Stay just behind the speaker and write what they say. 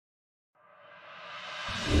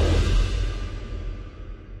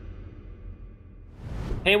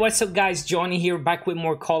Hey, what's up guys, Johnny here, back with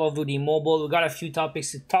more Call of Duty Mobile. We got a few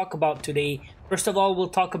topics to talk about today. First of all, we'll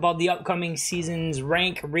talk about the upcoming season's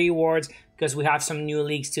rank rewards because we have some new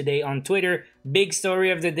leaks today on Twitter. Big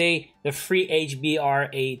story of the day, the free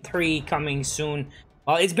HBRa3 coming soon.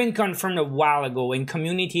 Well, it's been confirmed a while ago in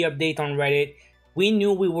community update on Reddit. We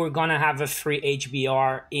knew we were gonna have a free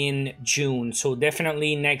HBR in June, so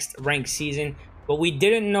definitely next rank season, but we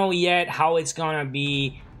didn't know yet how it's gonna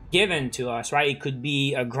be given to us, right? It could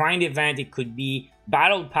be a grind event, it could be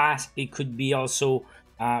battle pass, it could be also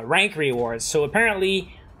rank rewards. So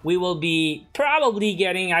apparently we will be probably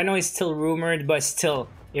getting, I know it's still rumored, but still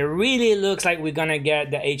it really looks like we're gonna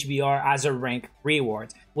get the HBR as a rank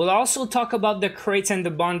reward. We'll also talk about the crates and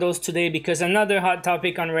the bundles today because another hot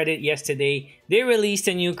topic on Reddit yesterday, they released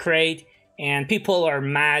a new crate and people are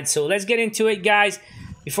mad. So let's get into it, guys.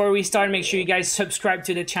 Before we start, make sure you guys subscribe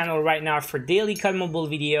to the channel right now for daily COD Mobile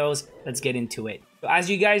videos. Let's get into it.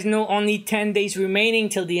 As you guys know, only 10 days remaining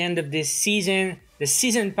till the end of this season. The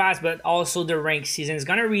season pass, but also the rank season is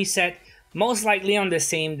gonna reset most likely on the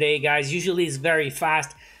same day, guys. Usually it's very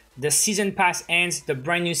fast. The season pass ends, the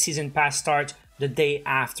brand new season pass starts the day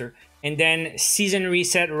after. And then season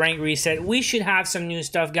reset, rank reset. We should have some new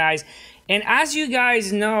stuff, guys. And as you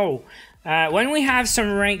guys know, when we have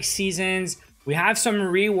some rank seasons, we have some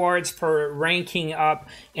rewards for ranking up,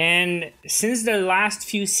 and since the last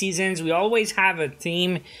few seasons we always have a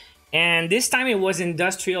theme, and this time it was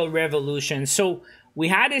Industrial Revolution. So we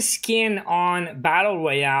had a skin on Battle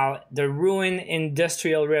Royale, the Ruin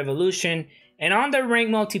Industrial Revolution, and on the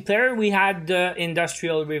rank multiplayer we had the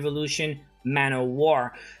Industrial Revolution Man of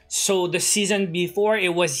War. So the season before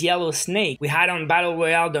it was Yellow Snake. We had on Battle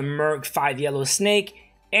Royale the Merc 5 Yellow Snake,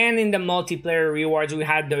 and in the multiplayer rewards, we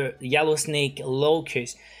had the Yellow Snake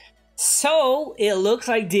Locust. So it looks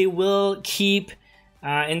like they will keep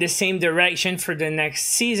in the same direction for the next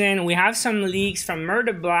season. We have some leaks from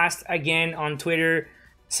Murder Blast again on Twitter.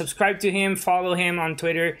 Subscribe to him, follow him on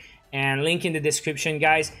Twitter, and link in the description,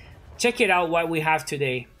 guys. Check it out what we have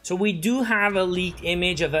today. So we do have a leaked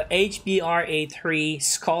image of a HBRa3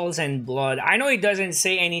 Skulls and Blood. I know it doesn't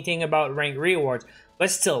say anything about rank rewards, but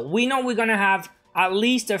still, we know we're gonna have at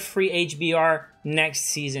least a free HBR next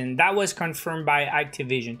season. That was confirmed by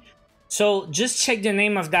Activision. So just check the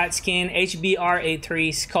name of that skin,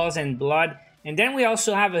 HBRa3 Skulls and Blood. And then we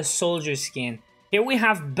also have a soldier skin. Here we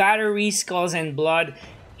have Battery Skulls and Blood.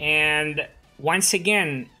 And once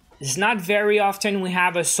again, it's not very often we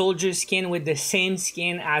have a soldier skin with the same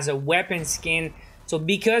skin as a weapon skin. So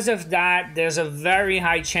because of that, there's a very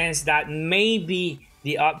high chance that maybe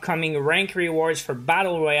the upcoming rank rewards for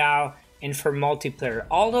Battle Royale and for multiplayer,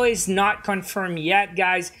 although it's not confirmed yet,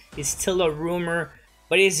 guys, it's still a rumor,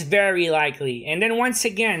 but it's very likely. And then once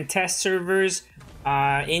again, test servers,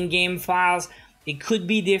 in-game files, it could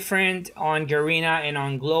be different on Garena and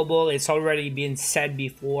on Global. It's already been said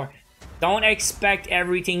before. Don't expect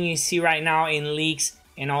everything you see right now in leaks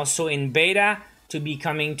and also in beta to be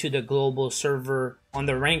coming to the global server on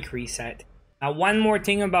the rank reset. Now, one more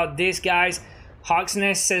thing about this, guys.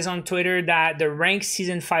 Hawksness says on Twitter that the rank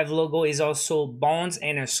season 5 logo is also bones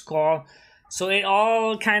and a skull. So it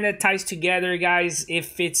all kind of ties together, guys,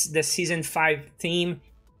 if it's the season 5 theme.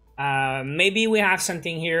 Maybe we have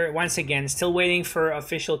something here. Once again, still waiting for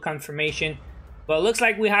official confirmation. But it looks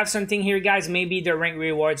like we have something here, guys. Maybe the rank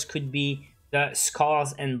rewards could be the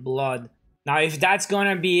Skulls and Blood. Now, if that's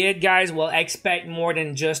gonna be it, guys, we'll expect more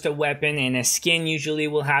than just a weapon and a skin. Usually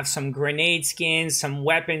we'll have some grenade skins, some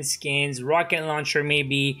weapon skins, rocket launcher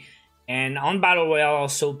maybe, and on Battle Royale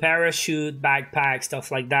also parachute, backpack, stuff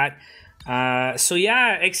like that. So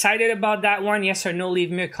yeah, excited about that one. Yes or no, leave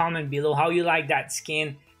me a comment below how you like that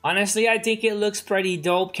skin. Honestly, I think it looks pretty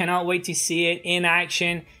dope. Cannot wait to see it in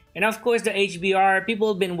action. And of course the HBR, people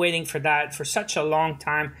have been waiting for that for such a long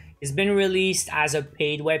time. It's been released as a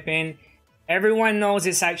paid weapon. Everyone knows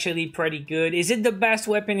it's actually pretty good. Is it the best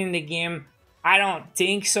weapon in the game? I don't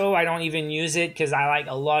think so. I don't even use it because I like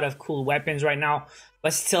a lot of cool weapons right now.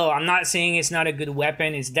 But still, I'm not saying it's not a good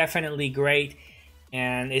weapon. It's definitely great.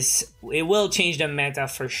 And it will change the meta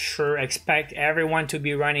for sure. Expect everyone to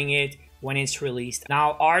be running it when it's released.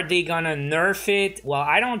 Now, are they gonna nerf it? Well,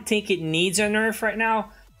 I don't think it needs a nerf right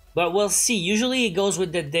now. But we'll see. Usually it goes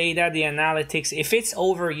with the data, the analytics. If it's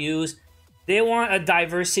overused, they want a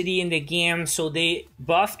diversity in the game, so they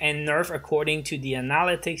buff and nerf according to the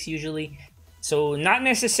analytics usually. So not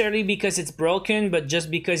necessarily because it's broken, but just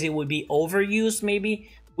because it would be overused maybe.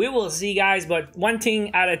 We will see, guys, but one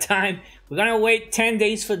thing at a time. We're gonna wait 10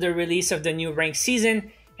 days for the release of the new ranked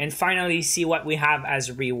season, and finally see what we have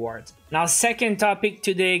as rewards. Now, second topic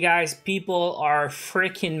today, guys, people are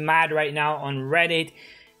freaking mad right now on Reddit.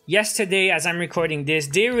 Yesterday, as I'm recording this,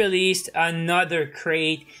 they released another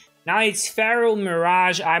crate. Now it's Pharaoh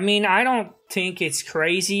Mirage. I mean, I don't think it's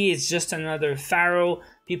crazy. It's just another Pharaoh.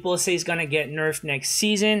 People say it's gonna get nerfed next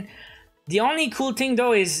season. The only cool thing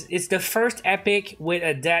though is it's the first epic with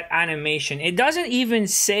a death animation. It doesn't even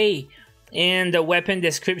say in the weapon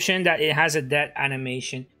description that it has a death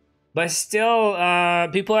animation, but still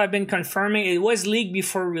people have been confirming. It was leaked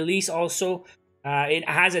before release also. It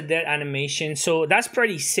has a death animation, so that's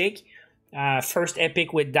pretty sick. First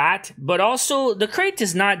epic with that, but also the crate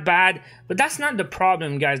is not bad, but that's not the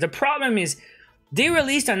problem, guys. The problem is they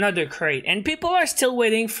released another crate and people are still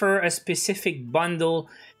waiting for a specific bundle.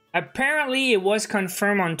 Apparently it was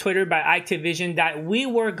confirmed on Twitter by Activision that we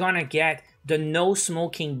were gonna get the no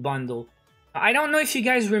smoking bundle. I don't know if you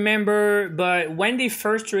guys remember, but when they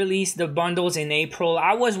first released the bundles in April,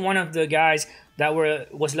 I was one of the guys that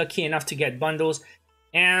was lucky enough to get bundles.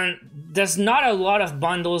 And there's not a lot of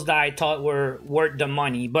bundles that I thought were worth the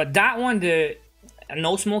money. But that one, the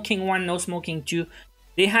no smoking one, no smoking 2,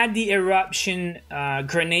 they had the eruption,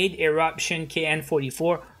 grenade eruption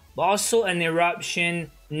KN44, but also an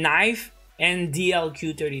eruption knife and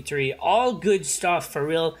DLQ33. All good stuff for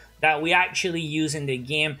real that we actually use in the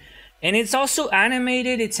game. And it's also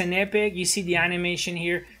animated. It's an epic. You see the animation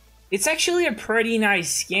here. It's actually a pretty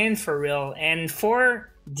nice skin for real. And for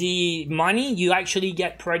the money, you actually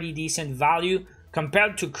get pretty decent value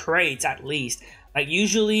compared to crates, at least. Like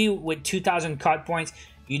usually with 2,000 COD points,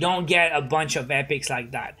 you don't get a bunch of epics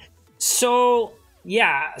like that. So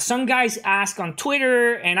yeah, some guys ask on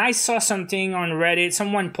Twitter, and I saw something on Reddit.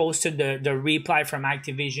 Someone posted the reply from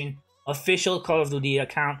Activision official Call of Duty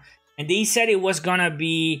account, and they said it was gonna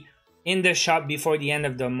be in the shop before the end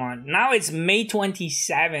of the month. Now it's May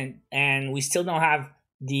 27th and we still don't have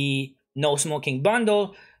the no smoking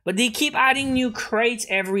bundle, but they keep adding new crates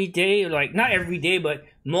every day. Like not every day, but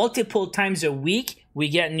multiple times a week we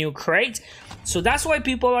get new crates. So that's why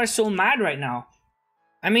people are so mad right now.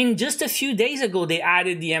 I mean, just a few days ago they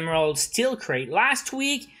added the Emerald Steel crate. Last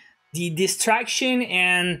week the Distraction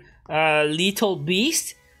and Lethal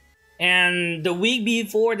Beast, and the week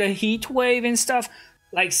before the Heat Wave and stuff.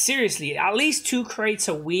 Like seriously, at least 2 crates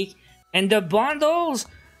a week. And the bundles,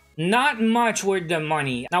 not much worth the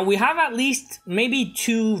money. Now we have at least maybe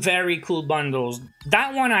 2 very cool bundles.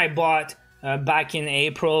 That one I bought back in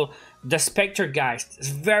April, the Spectre Geist. It's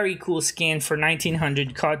very cool skin for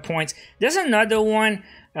 1900 COD points. There's another one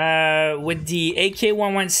with the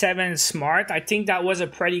AK-117 Smart. I think that was a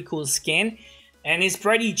pretty cool skin. And it's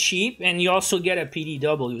pretty cheap, and you also get a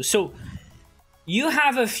PDW. So you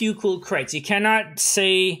have a few cool crates. You cannot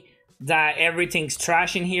say that everything's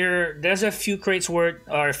trash in here. There's a few crates worth,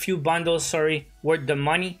 or a few bundles, sorry, worth the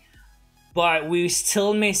money. But we're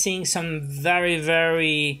still missing some very,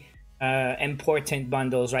 very important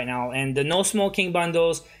bundles right now. And the no smoking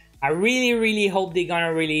bundles, I really, really hope they're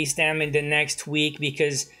gonna release them in the next week,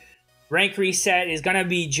 because rank reset is gonna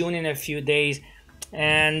be June in a few days.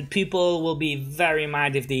 And people will be very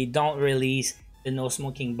mad if they don't release the no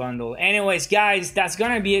smoking bundle. Anyways, guys, that's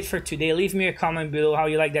gonna be it for today. Leave me a comment below how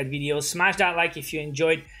you like that video. Smash that like if you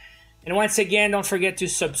enjoyed, and once again, don't forget to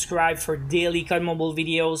subscribe for daily COD Mobile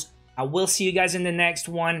videos. I will see you guys in the next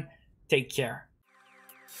one. Take care.